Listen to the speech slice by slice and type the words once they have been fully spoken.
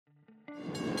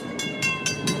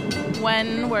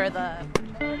When were the...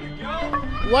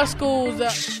 What schools...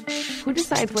 Who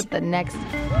decides what the next...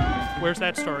 Where's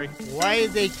that story? Why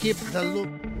they keep the loop?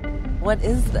 What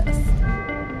is this?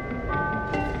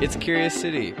 It's Curious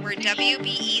City, where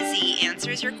WBEZ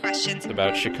answers your questions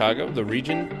about Chicago, the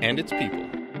region, and its people.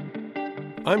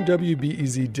 I'm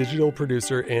WBEZ digital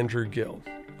producer Andrew Gill.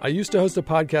 I used to host a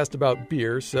podcast about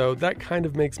beer, so that kind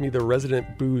of makes me the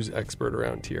resident booze expert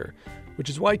around here, which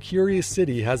is why Curious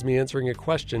City has me answering a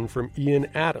question from Ian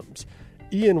Adams.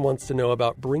 Ian wants to know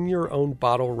about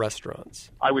bring-your-own-bottle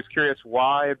restaurants. I was curious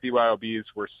why BYOBs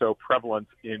were so prevalent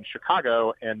in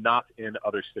Chicago and not in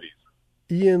other cities.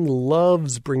 Ian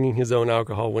loves bringing his own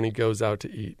alcohol when he goes out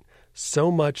to eat.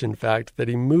 So much, in fact, that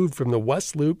he moved from the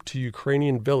West Loop to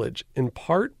Ukrainian Village, in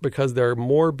part because there are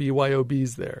more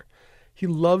BYOBs there. He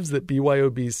loves that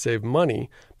BYOBs save money,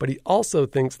 but he also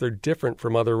thinks they're different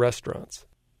from other restaurants.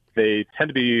 They tend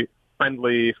to be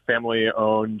friendly,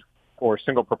 family-owned, or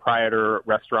single proprietor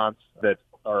restaurants that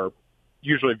are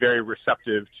usually very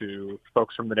receptive to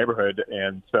folks from the neighborhood.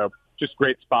 And so just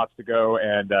great spots to go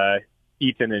and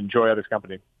eat and enjoy others'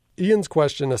 company. Ian's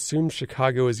question assumes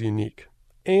Chicago is unique.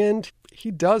 And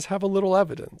he does have a little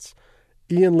evidence.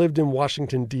 Ian lived in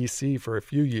Washington, D.C. for a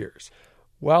few years.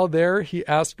 While there, he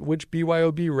asked which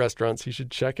BYOB restaurants he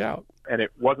should check out. And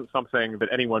it wasn't something that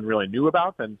anyone really knew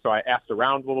about, and so I asked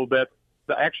around a little bit.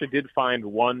 I actually did find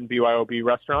one BYOB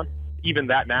restaurant. Even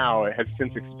that now has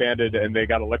since expanded, and they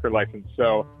got a liquor license.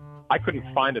 So I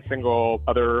couldn't find a single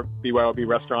other BYOB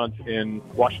restaurant in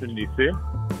Washington, D.C.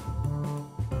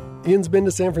 Ian's been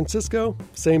to San Francisco?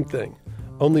 Same thing.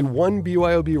 Only one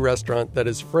BYOB restaurant that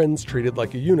his friends treated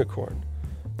like a unicorn.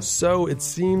 So it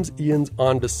seems Ian's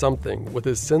onto something with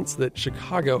his sense that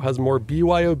Chicago has more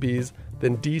BYOBs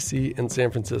than DC and San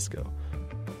Francisco.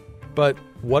 But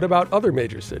what about other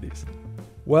major cities?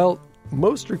 Well,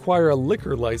 most require a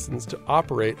liquor license to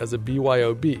operate as a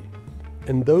BYOB.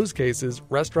 In those cases,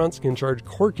 restaurants can charge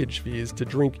corkage fees to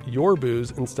drink your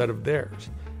booze instead of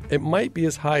theirs. It might be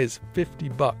as high as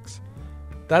 $50.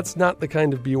 That's not the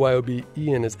kind of BYOB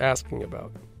Ian is asking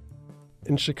about.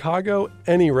 In Chicago,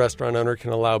 any restaurant owner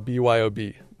can allow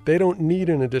BYOB. They don't need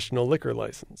an additional liquor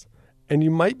license. And you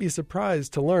might be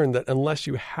surprised to learn that unless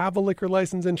you have a liquor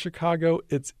license in Chicago,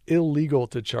 it's illegal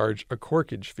to charge a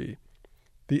corkage fee.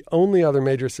 The only other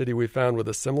major city we found with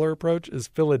a similar approach is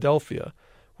Philadelphia,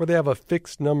 where they have a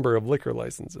fixed number of liquor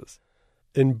licenses.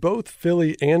 In both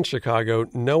Philly and Chicago,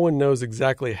 no one knows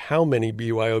exactly how many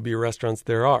BYOB restaurants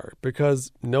there are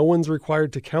because no one's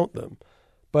required to count them.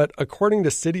 But according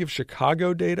to City of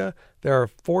Chicago data, there are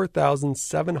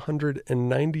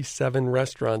 4,797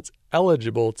 restaurants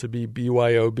eligible to be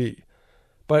BYOB.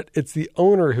 But it's the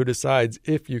owner who decides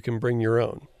if you can bring your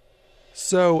own.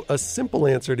 So a simple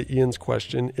answer to Ian's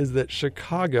question is that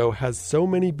Chicago has so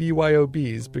many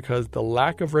BYOBs because the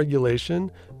lack of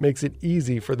regulation makes it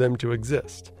easy for them to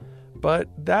exist. But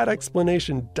that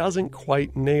explanation doesn't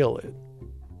quite nail it.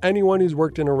 Anyone who's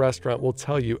worked in a restaurant will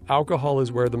tell you alcohol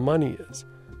is where the money is.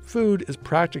 Food is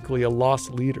practically a loss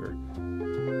leader.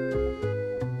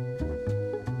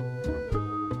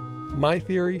 My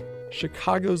theory?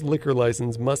 Chicago's liquor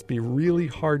license must be really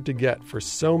hard to get for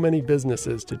so many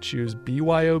businesses to choose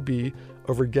BYOB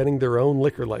over getting their own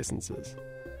liquor licenses.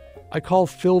 I call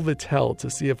Phil Vitale to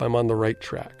see if I'm on the right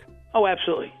track. Oh,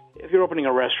 absolutely. If you're opening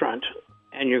a restaurant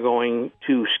and you're going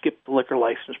to skip the liquor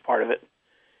license part of it,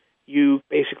 you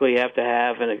basically have to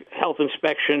have a health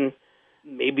inspection,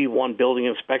 maybe one building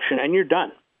inspection, and you're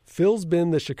done. Phil's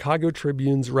been the Chicago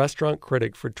Tribune's restaurant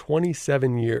critic for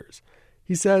 27 years.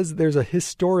 He says there's a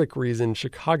historic reason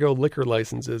Chicago liquor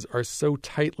licenses are so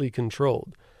tightly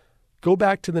controlled. Go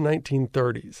back to the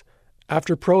 1930s.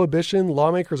 After Prohibition,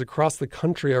 lawmakers across the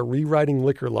country are rewriting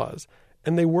liquor laws,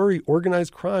 and they worry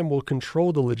organized crime will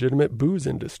control the legitimate booze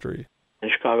industry.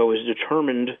 And Chicago is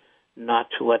determined not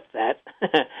to let that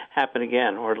happen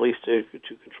again, or at least to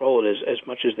control it as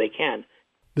much as they can.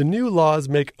 The new laws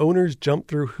make owners jump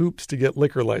through hoops to get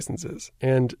liquor licenses,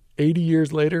 and 80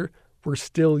 years later, we're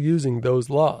still using those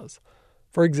laws.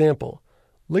 For example,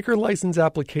 liquor license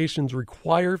applications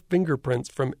require fingerprints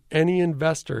from any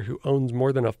investor who owns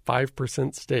more than a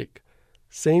 5% stake.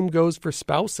 Same goes for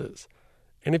spouses.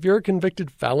 And if you're a convicted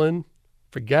felon,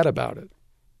 forget about it.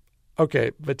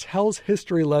 Okay, Vitale's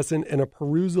history lesson and a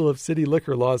perusal of city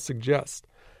liquor laws suggest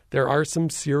there are some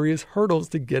serious hurdles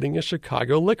to getting a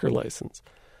Chicago liquor license,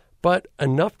 but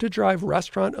enough to drive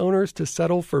restaurant owners to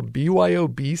settle for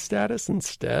BYOB status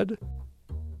instead?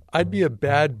 I'd be a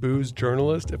bad booze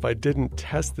journalist if I didn't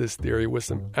test this theory with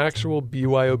some actual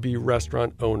BYOB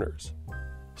restaurant owners.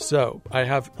 So I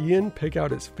have Ian pick out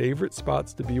his favorite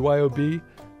spots to BYOB,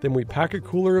 Then we pack a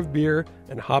cooler of beer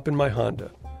and hop in my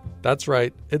Honda. That's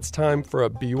right, it's time for a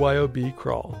BYOB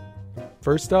crawl.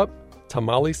 First up,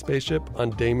 Tamale Spaceship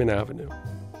on Damon Avenue.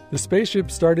 The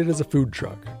spaceship started as a food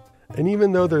truck, and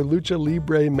even though their Lucha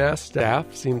Libre mass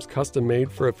staff seems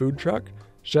custom-made for a food truck,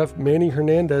 Chef Manny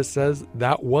Hernandez says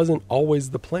that wasn't always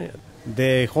the plan.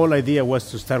 The whole idea was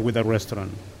to start with a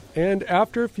restaurant. And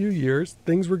after a few years,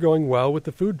 things were going well with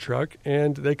the food truck,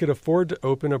 and they could afford to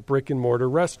open a brick-and-mortar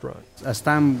restaurant. As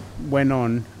time went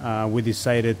on, we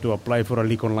decided to apply for a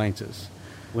liquor license.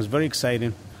 It was very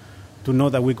exciting to know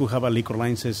that we could have a liquor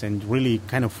license and really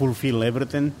kind of fulfill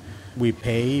everything. We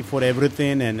pay for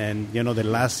everything, and the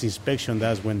last inspection,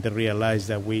 that's when they realized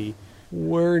that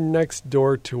we're next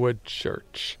door to a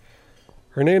church.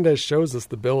 Hernandez shows us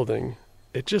the building.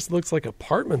 It just looks like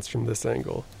apartments from this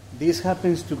angle. This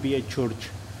happens to be a church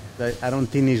that I don't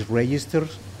think is registered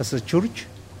as a church.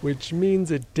 Which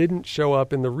means it didn't show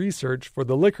up in the research for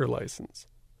the liquor license.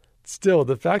 Still,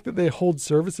 the fact that they hold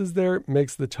services there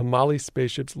makes the Tamale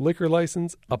Spaceship's liquor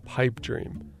license a pipe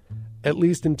dream. At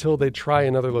least until they try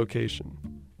another location.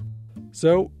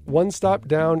 So, one stop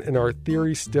down and our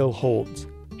theory still holds.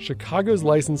 Chicago's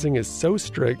licensing is so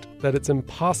strict that it's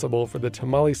impossible for the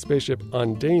Tamale Spaceship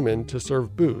on Damon to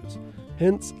serve booze.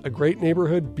 Hence, a great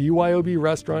neighborhood BYOB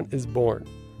restaurant is born.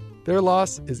 Their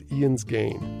loss is Ian's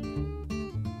gain.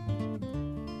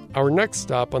 Our next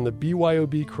stop on the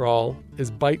BYOB crawl is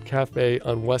Bite Cafe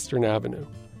on Western Avenue.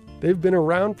 They've been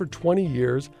around for 20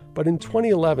 years, but in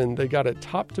 2011 they got a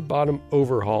top-to-bottom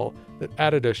overhaul that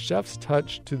added a chef's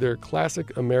touch to their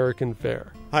classic American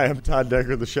fare. Hi, I'm Todd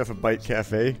Decker, the chef of Bite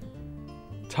Cafe.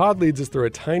 Todd leads us through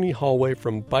a tiny hallway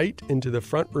from Bite into the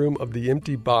front room of the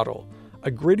Empty Bottle, a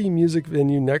gritty music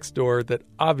venue next door that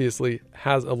obviously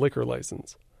has a liquor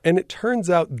license. And it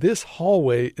turns out this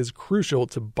hallway is crucial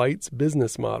to Bite's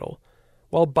business model.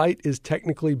 While Bite is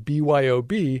technically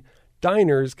BYOB,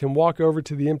 diners can walk over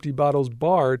to the Empty Bottle's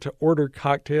bar to order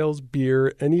cocktails,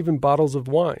 beer, and even bottles of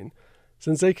wine.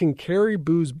 Since they can carry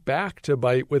booze back to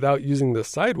Bite without using the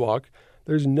sidewalk,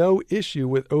 there's no issue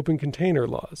with open container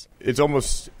laws. It's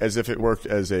almost as if it worked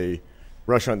as a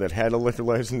restaurant that had a liquor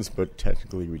license, but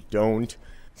technically we don't.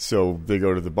 So they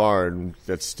go to the bar, and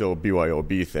that's still a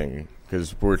BYOB thing,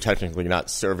 because we're technically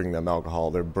not serving them alcohol.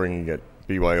 They're bringing it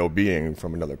BYOBing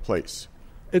from another place.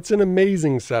 It's an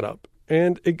amazing setup,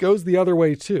 and it goes the other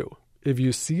way, too. If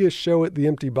you see a show at the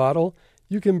Empty Bottle,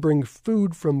 you can bring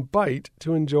food from Bite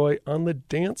to enjoy on the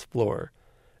dance floor.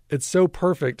 It's so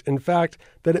perfect, in fact,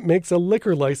 that it makes a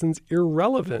liquor license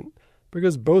irrelevant,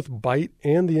 because both Bite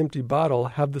and the Empty Bottle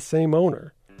have the same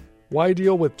owner. Why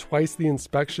deal with twice the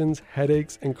inspections,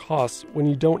 headaches, and costs when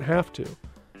you don't have to?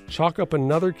 Chalk up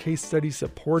another case study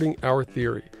supporting our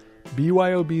theory.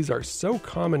 BYOBs are so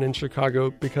common in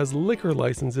Chicago because liquor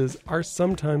licenses are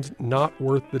sometimes not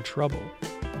worth the trouble.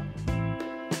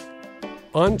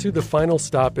 On to the final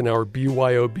stop in our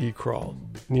BYOB crawl.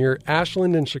 Near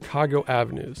Ashland and Chicago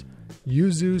Avenues,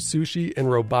 Yuzu Sushi and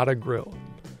Robata Grill.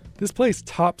 This place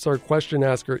tops our question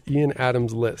asker Ian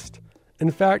Adams' list.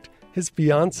 In fact, his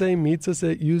fiancée meets us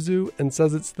at Yuzu and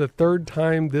says it's the third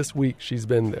time this week she's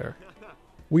been there.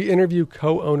 We interview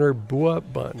co-owner Bua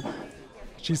Bun.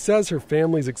 She says her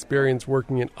family's experience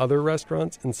working in other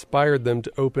restaurants inspired them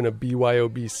to open a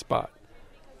BYOB spot.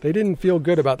 They didn't feel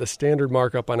good about the standard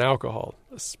markup on alcohol,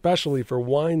 especially for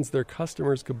wines their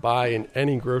customers could buy in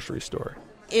any grocery store.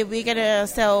 If we're going to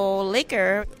sell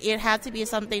liquor, it has to be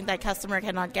something that customer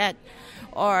cannot get,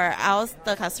 or else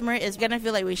the customer is going to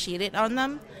feel like we cheated on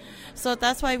them. So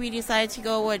that's why we decided to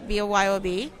go with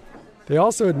BYOB. They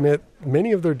also admit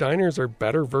many of their diners are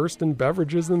better versed in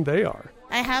beverages than they are.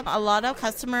 I have a lot of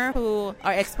customers who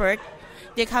are expert.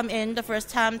 They come in the first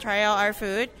time, try out our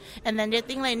food, and then they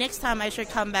think like next time I should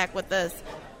come back with this.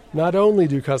 Not only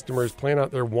do customers plan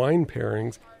out their wine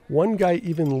pairings, one guy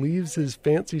even leaves his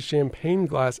fancy champagne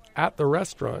glass at the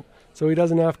restaurant so he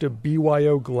doesn't have to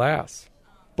BYO glass.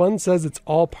 Bun says it's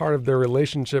all part of their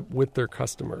relationship with their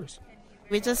customers.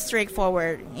 We're just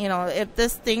straightforward. If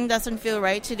this thing doesn't feel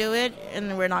right to do it,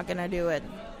 and we're not going to do it.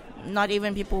 Not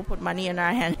even people put money in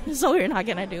our hand, so we're not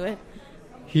going to do it.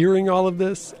 Hearing all of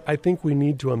this, I think we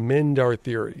need to amend our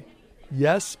theory.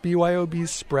 Yes, BYOBs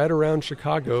spread around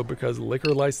Chicago because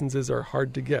liquor licenses are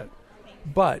hard to get.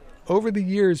 But over the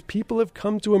years, people have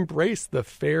come to embrace the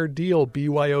fair deal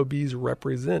BYOBs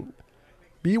represent.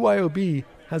 BYOB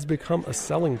has become a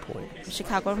selling point.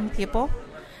 Chicago people,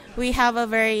 we have a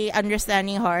very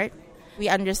understanding heart. We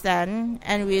understand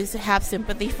and we have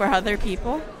sympathy for other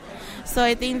people. So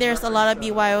I think there's a lot of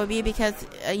BYOB because,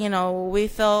 we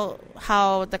feel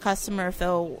how the customer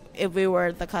feel if we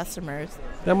were the customers.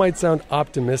 That might sound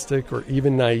optimistic or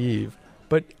even naive,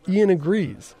 but Ian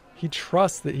agrees. He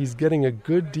trusts that he's getting a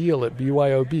good deal at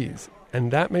BYOBs,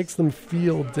 and that makes them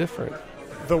feel different.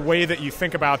 The way that you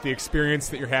think about the experience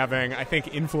that you're having, I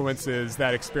think, influences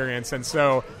that experience. And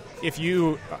so if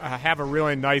you have a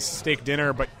really nice steak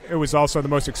dinner, but it was also the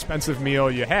most expensive meal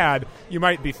you had, you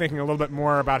might be thinking a little bit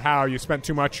more about how you spent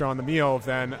too much on the meal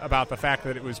than about the fact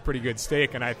that it was pretty good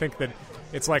steak. And I think that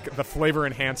it's like the flavor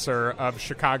enhancer of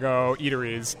Chicago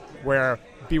eateries, where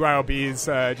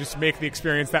BYOBs just make the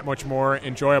experience that much more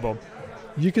enjoyable.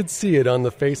 You could see it on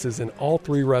the faces in all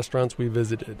 3 restaurants we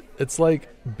visited. It's like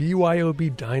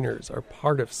BYOB diners are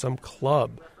part of some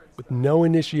club with no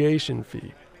initiation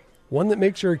fee, one that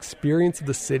makes your experience of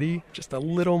the city just a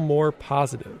little more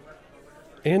positive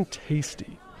and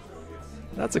tasty.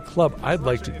 That's a club I'd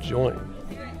like to join.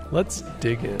 Let's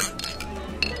dig in.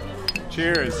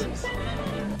 Cheers.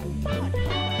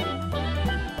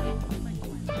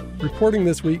 Reporting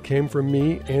this week came from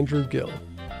me, Andrew Gill.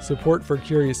 Support for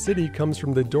Curious City comes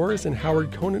from the Doris and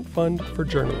Howard Conant Fund for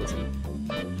Journalism.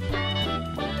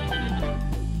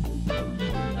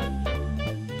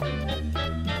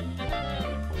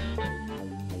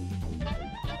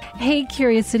 Hey,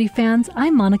 Curious City fans,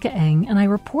 I'm Monica Eng, and I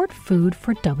report food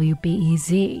for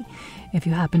WBEZ. If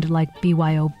you happen to like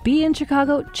BYOB in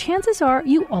Chicago, chances are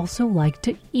you also like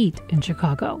to eat in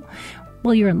Chicago.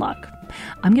 Well, you're in luck.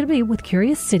 I'm going to be with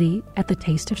Curious City at the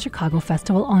Taste of Chicago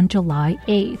Festival on July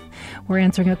 8th. We're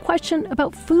answering a question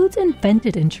about foods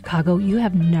invented in Chicago you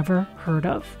have never heard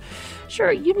of.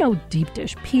 Sure, you know deep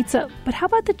dish pizza, but how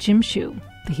about the jimshu,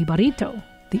 the hibarito,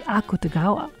 the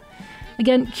akutagawa?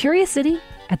 Again, Curious City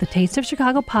at the Taste of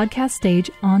Chicago podcast stage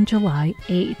on July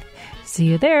 8th. See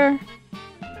you there.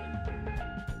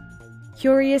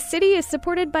 Curious City is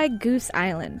supported by Goose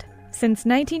Island. Since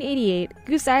 1988,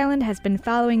 Goose Island has been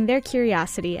following their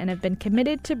curiosity and have been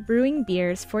committed to brewing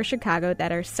beers for Chicago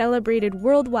that are celebrated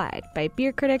worldwide by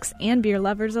beer critics and beer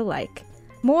lovers alike.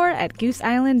 More at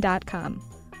gooseisland.com.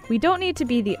 We don't need to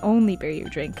be the only beer you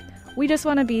drink. We just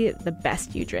want to be the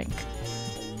best you drink.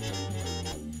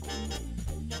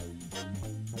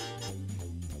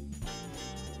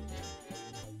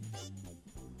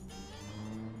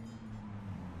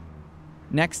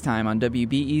 Next time on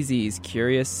WBEZ's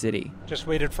Curious City. Just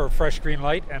waited for a fresh green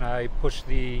light, and I pushed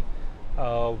the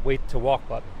wait to walk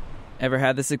button. Ever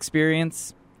had this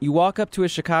experience? You walk up to a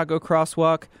Chicago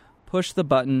crosswalk, push the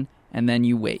button, and then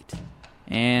you wait.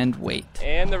 And wait.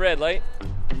 And the red light.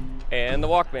 And the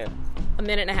Walkman. A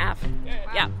minute and a half.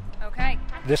 Yeah. Okay.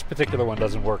 This particular one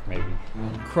doesn't work, maybe.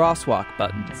 Crosswalk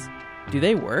buttons. Do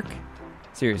they work?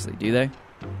 Seriously, do they?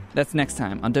 That's next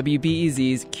time on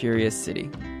WBEZ's Curious City.